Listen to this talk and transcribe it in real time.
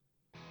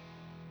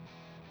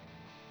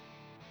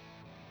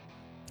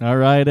All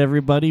right,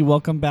 everybody,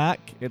 welcome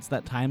back. It's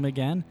that time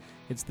again.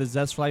 It's the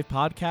Zest for Life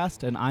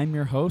podcast, and I'm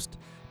your host,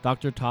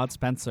 Dr. Todd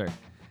Spencer.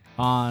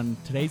 On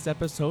today's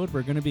episode,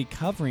 we're going to be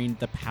covering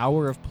the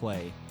power of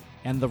play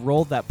and the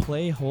role that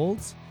play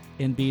holds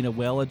in being a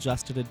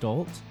well-adjusted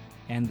adult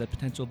and the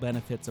potential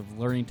benefits of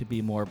learning to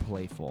be more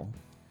playful.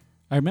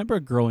 I remember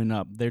growing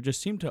up, there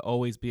just seemed to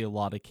always be a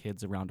lot of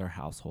kids around our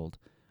household.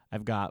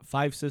 I've got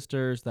 5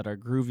 sisters that are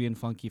groovy and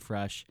funky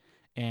fresh,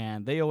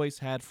 and they always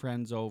had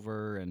friends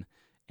over, and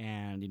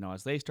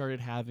as they started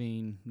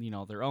having,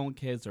 their own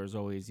kids, there was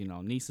always,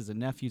 nieces and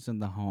nephews in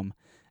the home.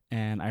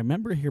 And I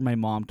remember hearing my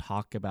mom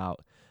talk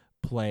about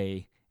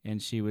play,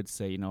 and she would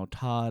say,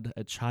 Todd,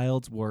 a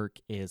child's work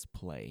is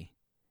play.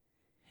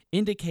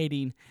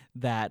 Indicating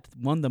that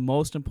one of the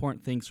most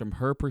important things from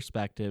her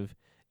perspective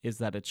is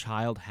that a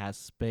child has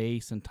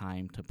space and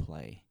time to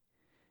play.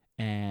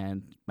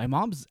 And my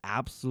mom's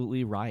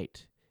absolutely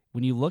right.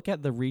 When you look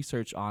at the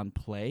research on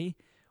play,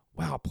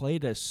 wow, play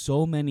does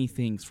so many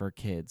things for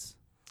kids.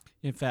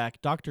 In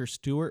fact, Dr.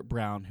 Stuart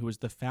Brown, who is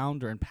the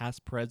founder and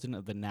past president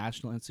of the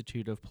National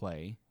Institute of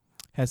Play,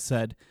 has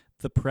said,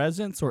 the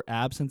presence or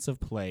absence of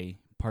play,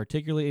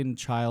 particularly in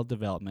child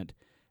development,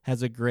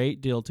 has a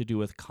great deal to do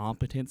with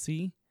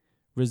competency,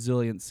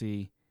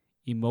 resiliency,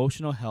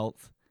 emotional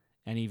health,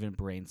 and even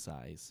brain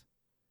size.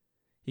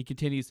 He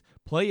continues,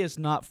 play is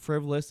not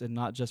frivolous and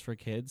not just for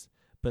kids,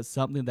 but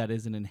something that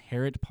is an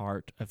inherent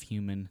part of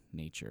human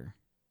nature.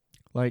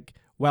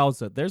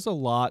 Wowza, there's a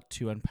lot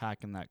to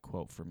unpack in that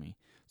quote for me.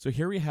 So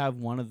here we have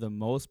one of the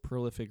most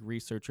prolific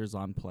researchers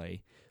on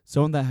play,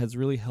 someone that has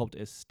really helped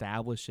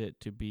establish it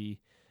to be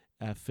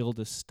a field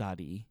of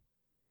study,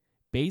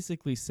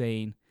 basically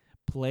saying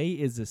play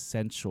is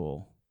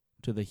essential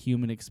to the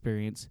human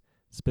experience,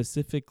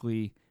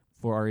 specifically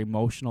for our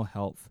emotional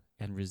health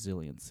and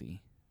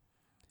resiliency.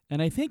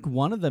 And I think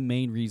one of the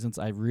main reasons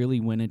I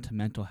really went into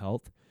mental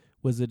health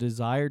was a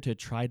desire to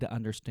try to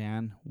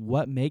understand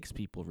what makes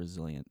people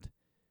resilient.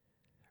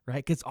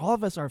 Right? Because all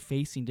of us are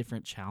facing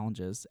different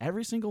challenges,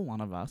 every single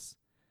one of us,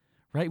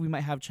 right? We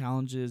might have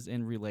challenges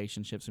in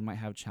relationships. We might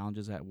have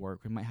challenges at work.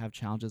 We might have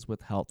challenges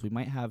with health. We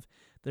might have,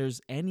 there's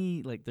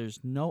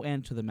no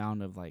end to the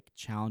amount of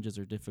challenges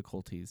or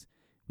difficulties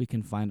we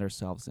can find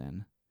ourselves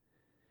in.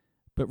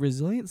 But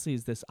resiliency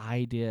is this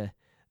idea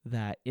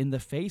that in the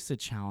face of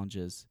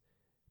challenges,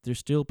 there's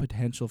still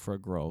potential for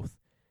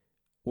growth,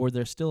 or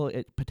there's still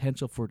a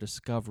potential for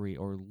discovery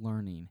or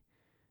learning.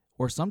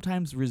 Or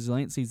sometimes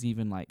resiliency is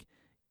even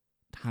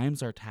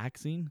times are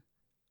taxing,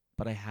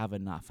 but I have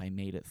enough. I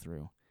made it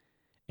through.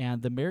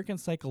 And the American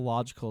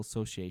Psychological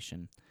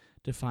Association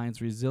defines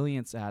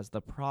resilience as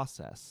the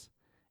process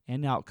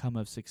and outcome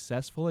of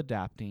successful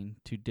adapting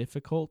to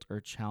difficult or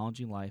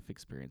challenging life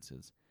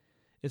experiences,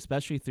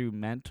 especially through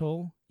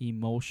mental,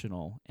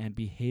 emotional, and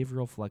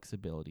behavioral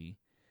flexibility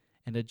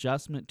and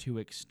adjustment to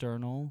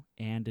external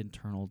and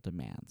internal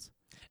demands.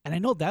 And I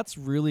know that's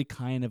really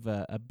kind of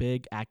a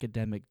big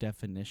academic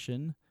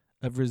definition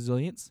of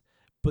resilience,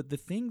 but the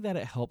thing that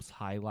it helps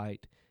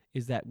highlight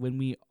is that when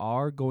we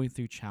are going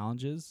through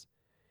challenges,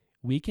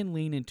 we can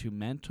lean into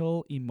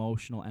mental,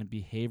 emotional, and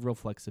behavioral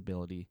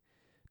flexibility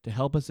to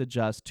help us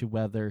adjust to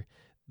whether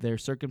their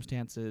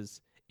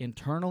circumstances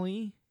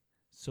internally,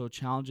 so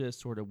challenges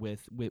sort of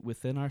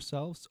within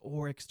ourselves,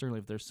 or externally,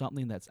 if there's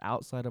something that's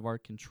outside of our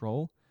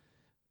control,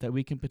 that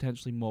we can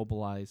potentially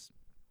mobilize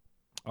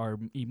our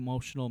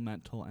emotional,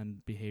 mental,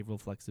 and behavioral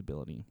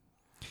flexibility.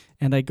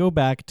 And I go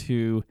back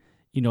to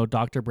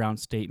Dr.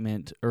 Brown's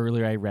statement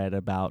earlier I read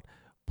about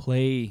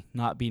play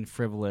not being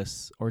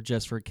frivolous or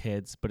just for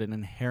kids, but an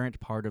inherent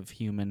part of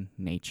human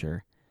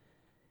nature.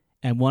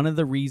 And one of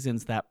the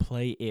reasons that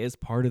play is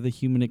part of the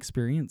human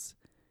experience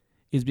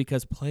is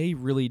because play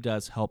really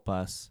does help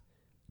us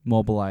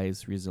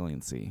mobilize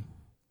resiliency.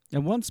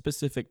 And one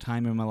specific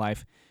time in my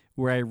life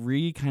where I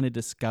really kind of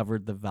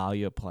discovered the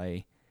value of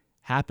play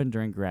happened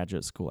during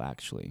graduate school,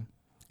 actually.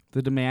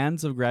 The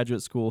demands of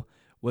graduate school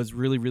was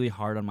really, really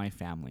hard on my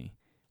family.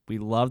 We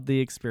loved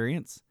the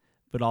experience,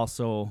 but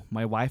also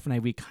my wife and I,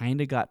 we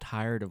kind of got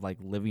tired of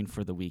living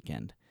for the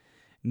weekend.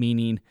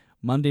 Meaning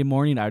Monday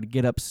morning, I would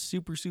get up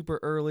super, super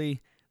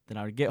early, then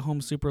I would get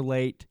home super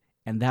late,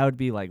 and that would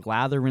be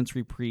lather, rinse,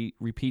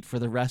 repeat for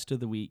the rest of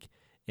the week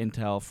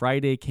until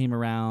Friday came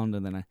around,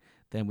 and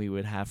then we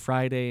would have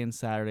Friday and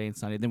Saturday and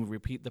Sunday, then we'd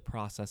repeat the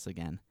process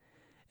again.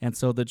 And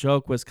so the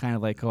joke was kind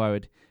of I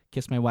would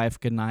kiss my wife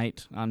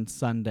goodnight on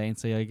Sunday and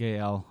say, okay,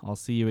 I'll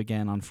see you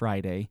again on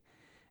Friday.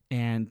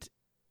 And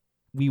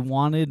we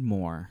wanted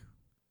more.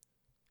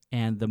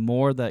 And the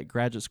more that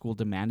graduate school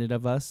demanded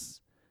of us,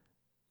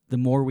 the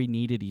more we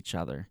needed each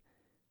other.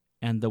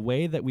 And the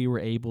way that we were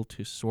able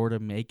to sort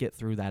of make it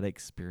through that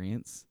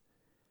experience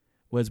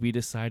was we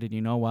decided,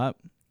 you know what?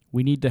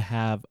 We need to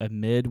have a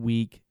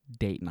midweek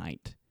date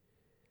night.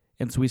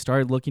 And so we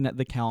started looking at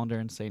the calendar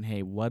and saying,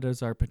 hey, what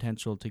is our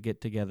potential to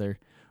get together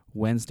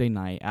Wednesday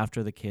night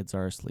after the kids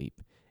are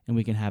asleep? And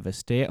we can have a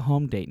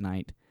stay-at-home date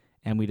night.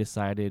 And we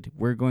decided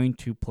we're going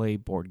to play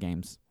board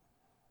games.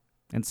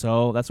 And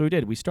so that's what we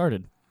did. We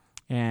started.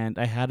 And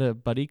I had a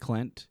buddy,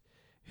 Clint,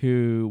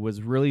 who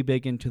was really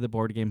big into the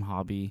board game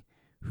hobby,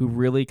 who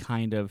really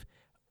kind of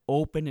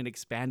opened and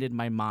expanded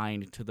my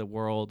mind to the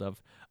world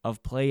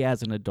of play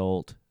as an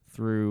adult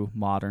through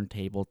modern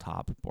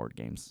tabletop board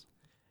games.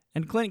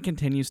 And Clint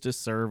continues to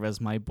serve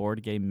as my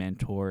board game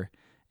mentor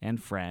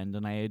and friend,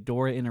 and I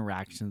adore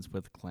interactions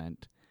with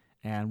Clint.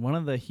 And one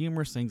of the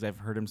humorous things I've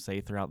heard him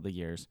say throughout the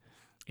years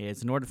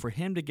is in order for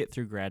him to get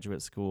through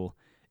graduate school,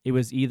 it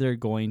was either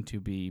going to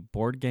be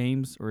board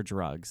games or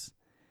drugs.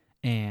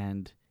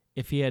 And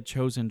if he had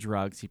chosen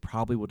drugs, he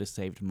probably would have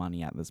saved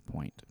money at this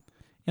point.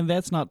 And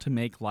that's not to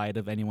make light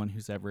of anyone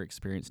who's ever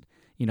experienced,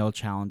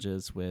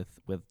 challenges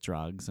with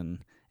drugs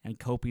and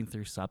coping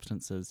through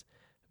substances.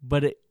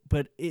 But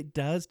it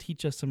does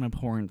teach us some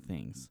important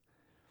things,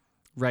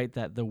 right?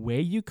 That the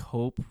way you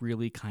cope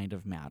really kind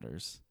of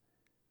matters.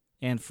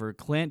 And for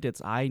Clint,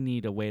 it's I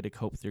need a way to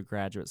cope through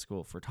graduate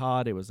school. For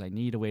Todd, it was I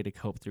need a way to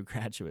cope through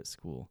graduate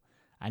school.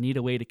 I need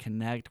a way to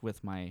connect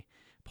with my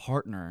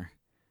partner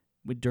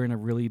during a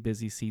really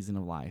busy season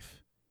of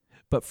life.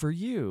 But for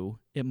you,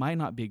 it might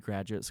not be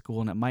graduate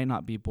school and it might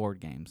not be board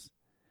games.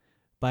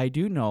 But I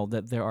do know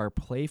that there are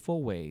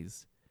playful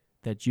ways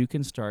that you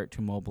can start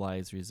to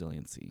mobilize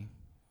resiliency.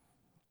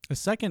 A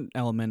second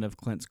element of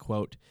Clint's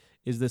quote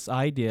is this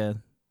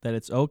idea that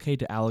it's okay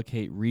to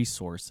allocate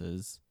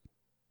resources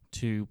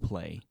to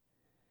play.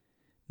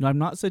 No, I'm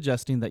not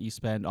suggesting that you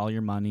spend all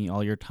your money,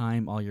 all your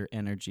time, all your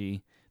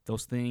energy,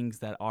 those things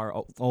that are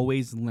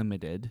always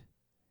limited,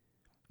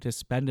 to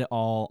spend it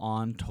all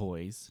on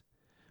toys.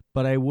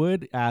 But I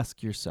would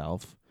ask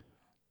yourself,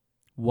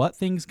 what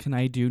things can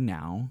I do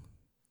now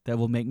that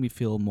will make me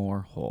feel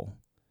more whole?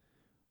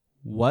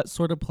 What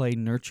sort of play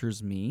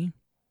nurtures me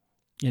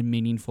in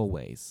meaningful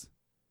ways?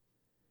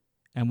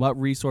 And what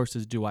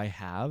resources do I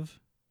have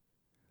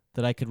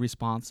that I could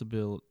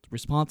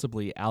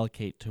responsibly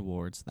allocate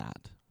towards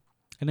that?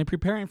 And in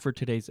preparing for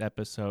today's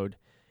episode,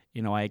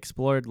 I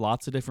explored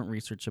lots of different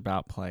research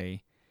about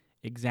play,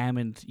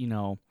 examined,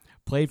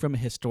 play from a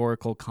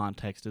historical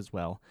context as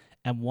well.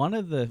 And one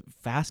of the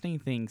fascinating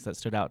things that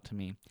stood out to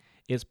me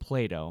is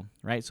Plato,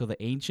 right? So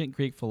the ancient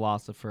Greek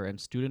philosopher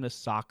and student of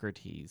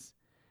Socrates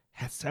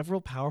has several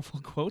powerful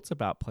quotes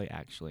about play,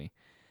 actually.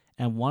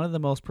 And one of the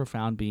most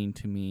profound being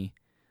to me,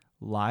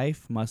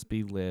 life must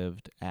be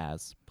lived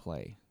as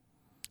play.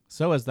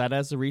 So as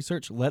the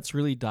research, let's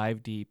really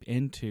dive deep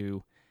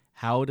into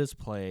how does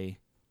play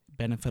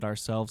benefit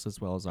ourselves as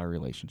well as our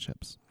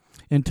relationships.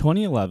 In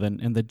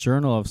 2011, in the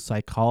Journal of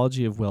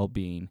Psychology of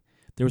Well-Being,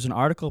 there was an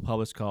article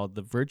published called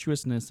The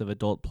Virtuousness of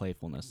Adult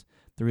Playfulness,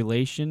 The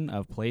Relation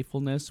of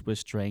Playfulness with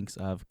Strengths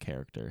of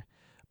Character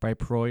by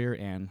Proyer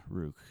and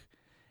Rook.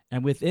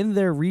 And within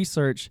their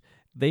research,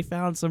 they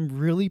found some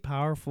really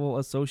powerful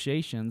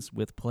associations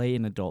with play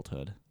in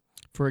adulthood.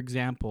 For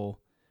example,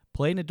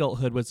 play in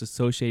adulthood was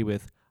associated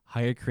with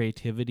higher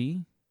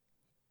creativity,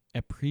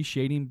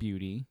 appreciating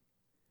beauty,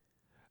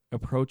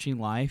 approaching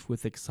life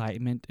with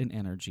excitement and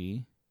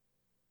energy,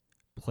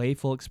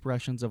 playful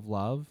expressions of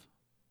love,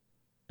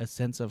 a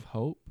sense of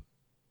hope,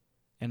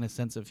 and a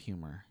sense of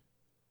humor.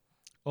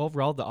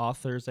 Overall, the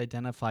authors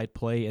identified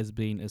play as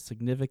being a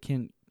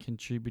significant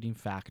contributing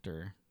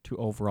factor to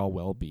overall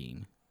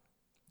well-being.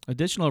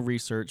 Additional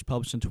research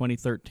published in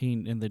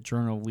 2013 in the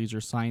Journal of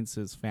Leisure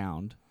Sciences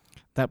found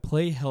that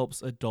play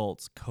helps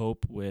adults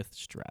cope with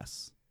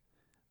stress,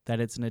 that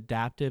it's an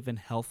adaptive and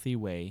healthy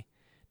way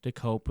to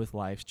cope with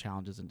life's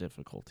challenges and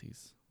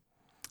difficulties.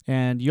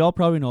 And you all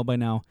probably know by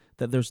now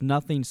that there's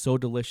nothing so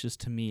delicious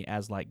to me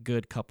as like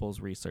good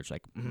couples research.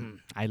 Like,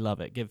 I love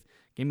it. Give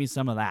me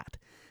some of that.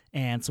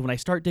 And so when I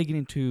start digging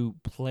into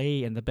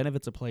play and the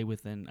benefits of play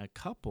within a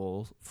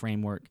couple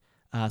framework,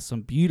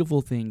 some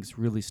beautiful things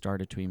really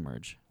started to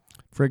emerge.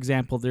 For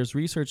example, there's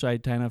research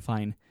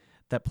identifying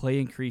that play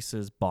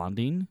increases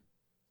bonding,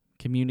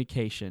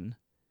 communication,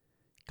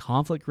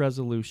 conflict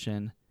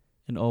resolution,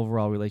 and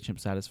overall relationship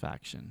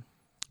satisfaction.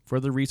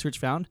 Further research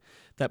found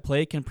that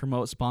play can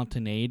promote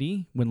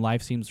spontaneity when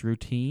life seems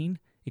routine.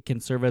 It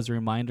can serve as a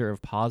reminder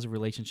of positive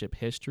relationship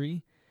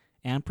history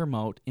and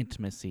promote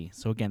intimacy.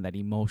 So again, that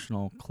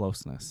emotional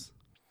closeness.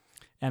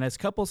 And as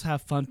couples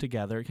have fun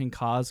together, it can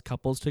cause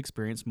couples to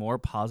experience more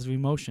positive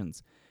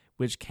emotions,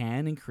 which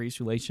can increase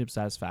relationship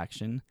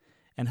satisfaction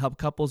and help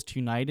couples to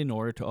unite in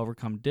order to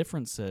overcome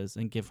differences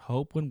and give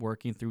hope when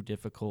working through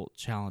difficult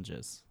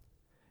challenges.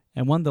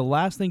 And one of the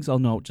last things I'll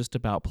note just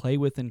about play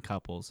within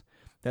couples,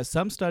 that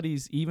some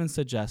studies even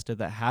suggested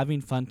that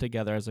having fun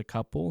together as a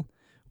couple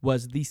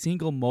was the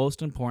single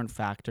most important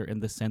factor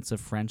in the sense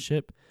of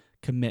friendship,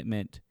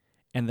 commitment,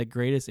 and the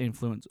greatest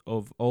influence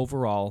of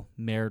overall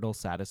marital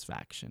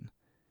satisfaction.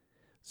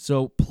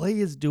 So play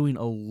is doing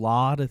a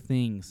lot of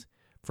things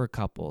for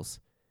couples.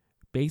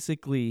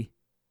 Basically,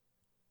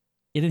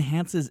 it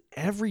enhances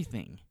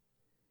everything.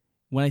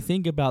 When I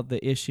think about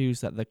the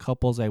issues that the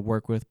couples I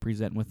work with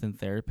present within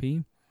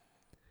therapy,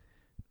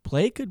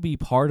 play could be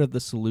part of the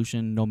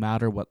solution no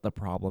matter what the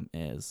problem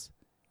is.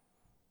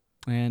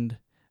 And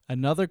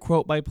another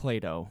quote by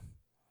Plato,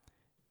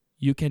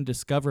 you can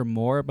discover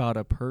more about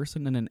a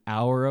person in an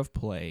hour of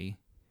play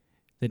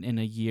than in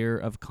a year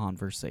of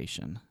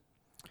conversation.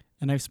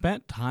 And I've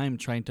spent time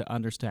trying to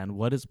understand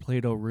what is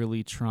Plato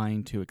really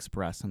trying to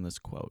express in this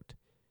quote.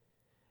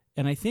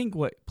 And I think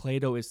what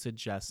Plato is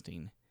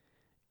suggesting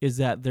is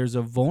that there's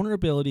a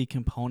vulnerability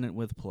component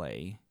with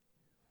play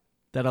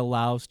that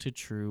allows to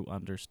true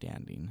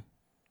understanding.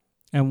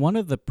 And one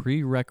of the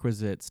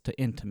prerequisites to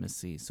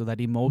intimacy, so that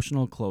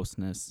emotional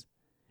closeness,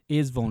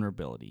 is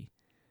vulnerability.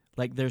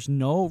 Like there's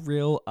no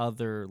real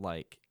other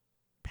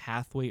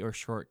pathway or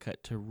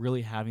shortcut to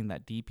really having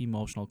that deep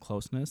emotional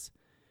closeness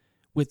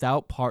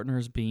without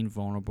partners being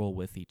vulnerable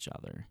with each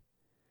other.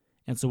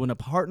 And so when a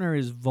partner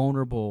is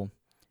vulnerable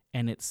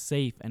and it's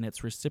safe and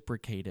it's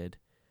reciprocated,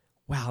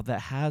 wow,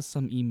 that has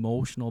some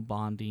emotional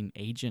bonding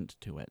agent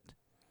to it.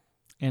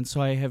 And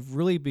so I have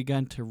really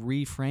begun to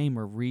reframe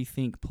or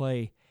rethink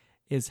play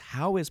is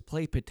how is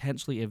play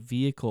potentially a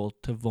vehicle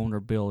to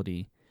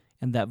vulnerability,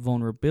 and that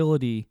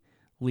vulnerability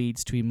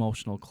leads to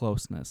emotional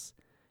closeness.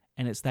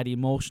 And it's that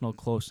emotional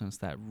closeness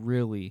that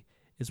really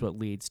is what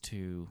leads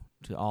to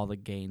all the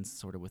gains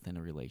sort of within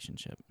a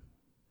relationship.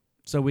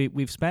 So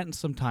we've spent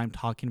some time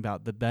talking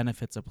about the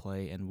benefits of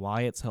play and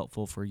why it's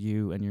helpful for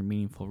you and your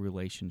meaningful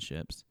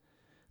relationships.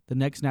 The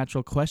next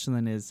natural question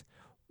then is,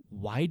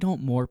 why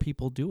don't more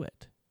people do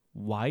it?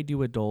 Why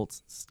do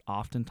adults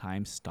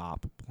oftentimes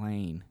stop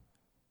playing?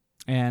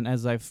 And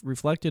as I've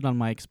reflected on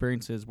my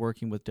experiences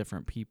working with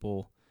different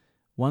people,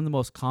 one of the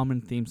most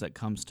common themes that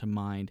comes to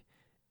mind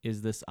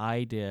is this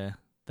idea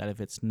that if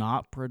it's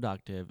not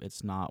productive,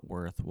 it's not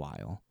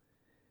worthwhile.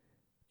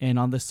 And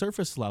on the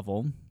surface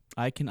level,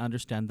 I can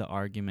understand the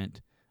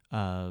argument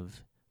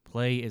of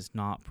play is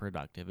not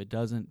productive. It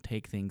doesn't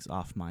take things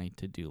off my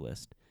to-do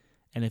list.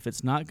 And if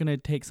it's not going to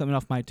take something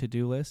off my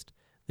to-do list,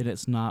 then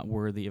it's not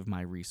worthy of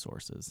my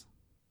resources.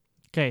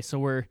 Okay, so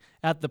we're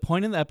at the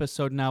point in the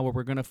episode now where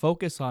we're going to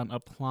focus on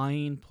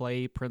applying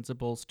play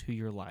principles to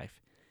your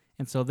life.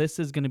 And so this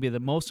is going to be the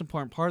most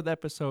important part of the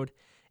episode.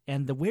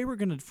 And the way we're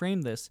going to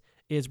frame this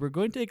is we're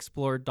going to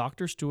explore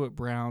Dr. Stuart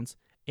Brown's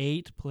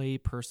 8 play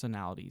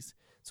personalities.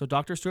 So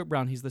Dr. Stuart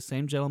Brown, he's the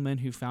same gentleman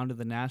who founded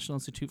the National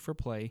Institute for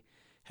Play,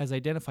 has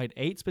identified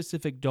 8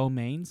 specific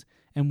domains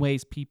and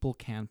ways people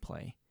can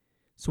play.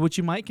 So what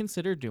you might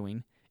consider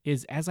doing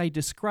is, as I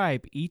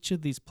describe each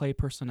of these play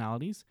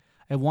personalities,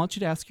 I want you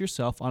to ask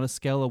yourself on a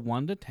scale of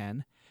 1 to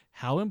 10,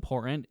 how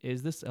important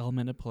is this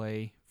element of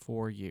play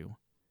for you?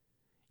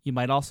 You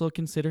might also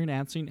consider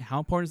answering, how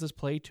important is this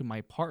play to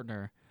my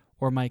partner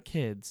or my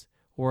kids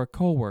or a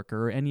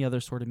coworker or any other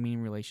sort of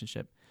meaning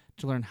relationship,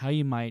 to learn how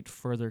you might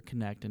further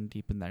connect and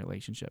deepen that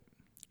relationship.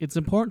 It's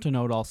important to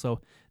note also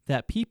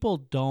that people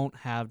don't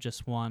have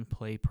just one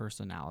play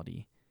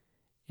personality.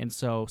 And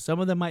so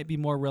some of them might be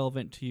more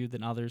relevant to you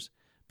than others.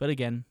 But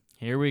again,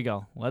 here we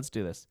go. Let's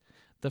do this.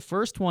 The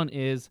first one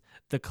is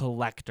the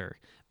collector.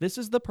 This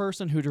is the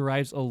person who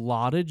derives a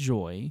lot of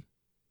joy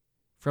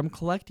from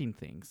collecting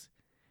things.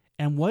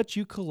 And what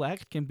you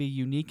collect can be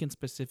unique and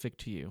specific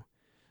to you.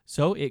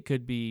 So it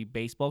could be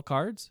baseball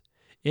cards.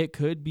 It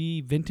could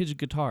be vintage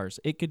guitars.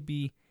 It could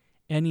be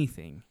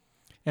anything.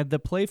 And the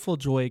playful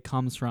joy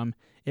comes from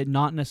it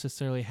not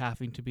necessarily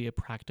having to be a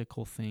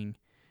practical thing,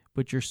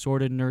 but you're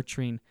sort of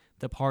nurturing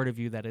the part of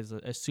you that is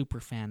a super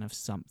fan of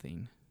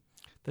something.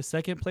 The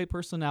second play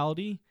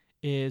personality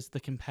is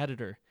the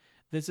competitor.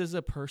 This is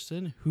a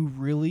person who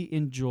really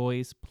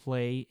enjoys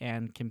play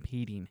and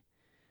competing.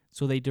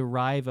 So they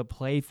derive a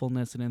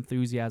playfulness and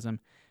enthusiasm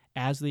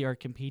as they are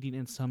competing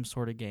in some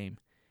sort of game.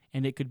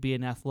 And it could be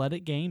an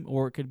athletic game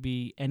or it could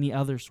be any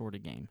other sort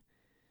of game.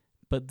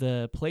 But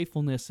the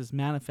playfulness is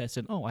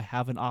manifested, I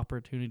have an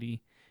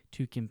opportunity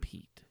to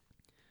compete.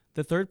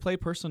 The third play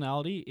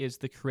personality is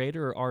the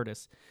creator or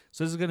artist.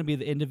 So this is going to be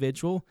the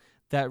individual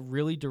that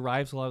really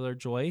derives a lot of their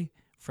joy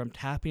from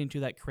tapping into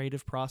that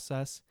creative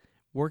process,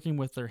 working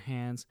with their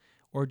hands,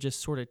 or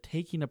just sort of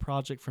taking a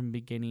project from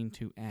beginning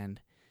to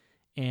end.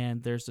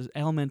 And there's this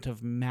element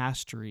of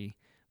mastery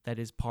that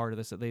is part of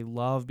this, that they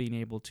love being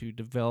able to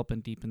develop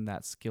and deepen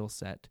that skill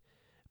set.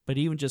 But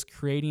even just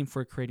creating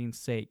for creating's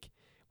sake,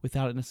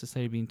 without it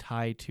necessarily being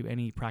tied to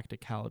any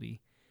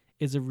practicality,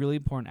 is a really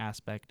important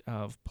aspect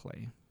of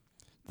play.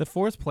 The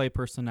fourth play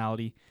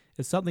personality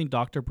is something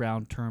Dr.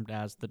 Brown termed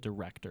as the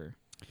director.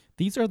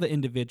 These are the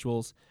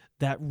individuals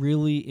that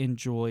really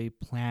enjoy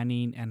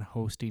planning and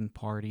hosting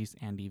parties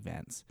and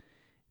events.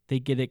 They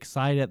get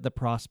excited at the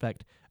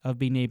prospect of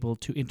being able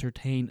to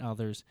entertain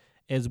others,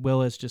 as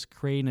well as just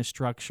creating a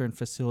structure and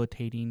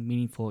facilitating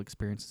meaningful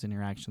experiences and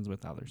interactions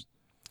with others.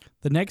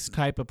 The next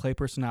type of play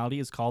personality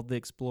is called the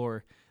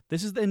explorer.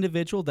 This is the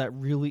individual that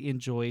really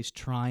enjoys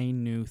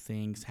trying new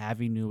things,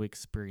 having new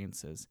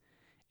experiences.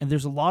 And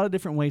there's a lot of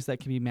different ways that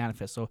can be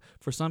manifest. So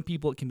for some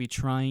people, it can be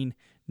trying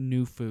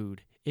new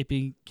food.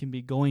 Can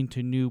be going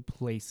to new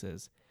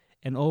places.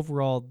 And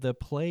overall, the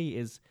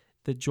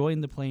joy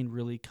in the playing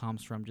really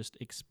comes from just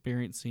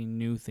experiencing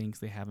new things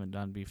they haven't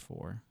done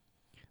before.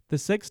 The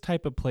sixth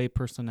type of play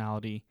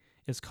personality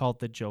is called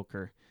the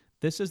joker.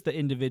 This is the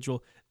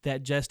individual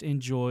that just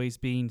enjoys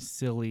being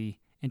silly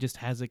and just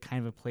has a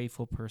kind of a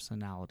playful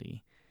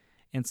personality.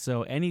 And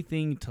so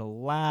anything to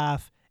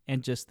laugh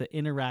and just the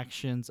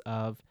interactions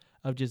of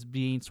just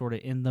being sort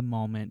of in the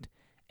moment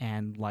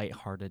and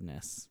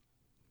lightheartedness.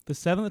 The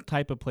seventh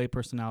type of play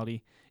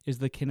personality is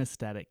the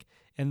kinesthetic,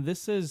 and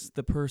this is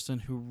the person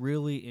who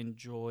really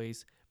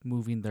enjoys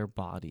moving their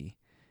body.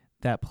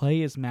 That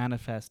play is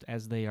manifest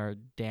as they are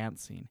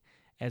dancing,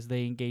 as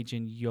they engage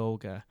in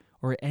yoga,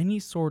 or any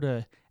sort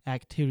of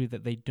activity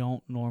that they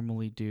don't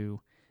normally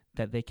do,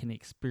 that they can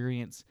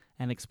experience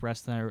and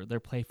express their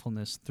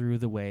playfulness through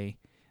the way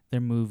they're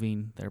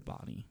moving their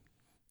body.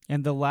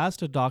 And the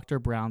last of Dr.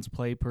 Brown's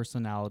play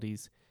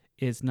personalities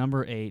is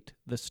number 8,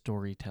 the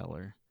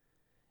storyteller.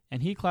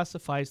 And he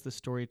classifies the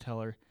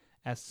storyteller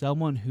as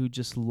someone who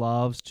just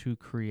loves to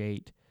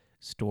create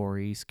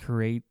stories,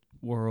 create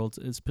worlds.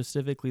 And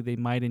specifically, they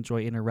might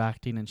enjoy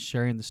interacting and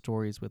sharing the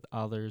stories with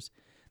others.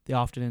 They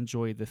often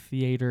enjoy the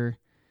theater.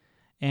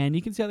 And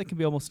you can see how that can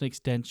be almost an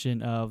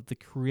extension of the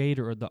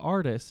creator or the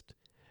artist,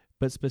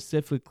 but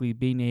specifically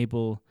being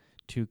able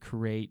to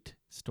create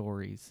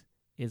stories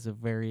is a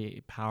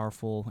very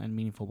powerful and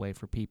meaningful way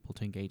for people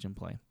to engage in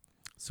play.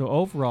 So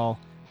overall,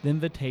 the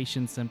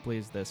invitation simply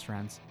is this,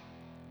 friends.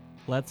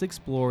 Let's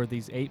explore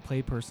these 8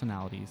 play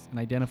personalities and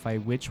identify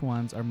which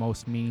ones are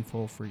most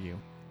meaningful for you.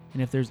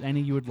 And if there's any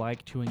you would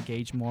like to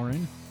engage more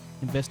in,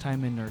 invest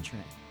time in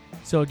nurturing it.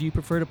 So do you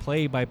prefer to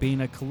play by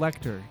being a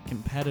collector,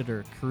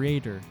 competitor,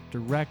 creator,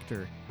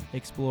 director,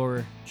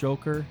 explorer,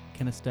 joker,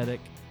 kinesthetic,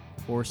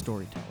 or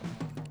storyteller?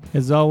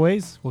 As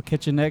always, we'll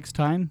catch you next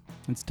time,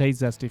 and stay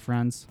zesty,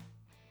 friends.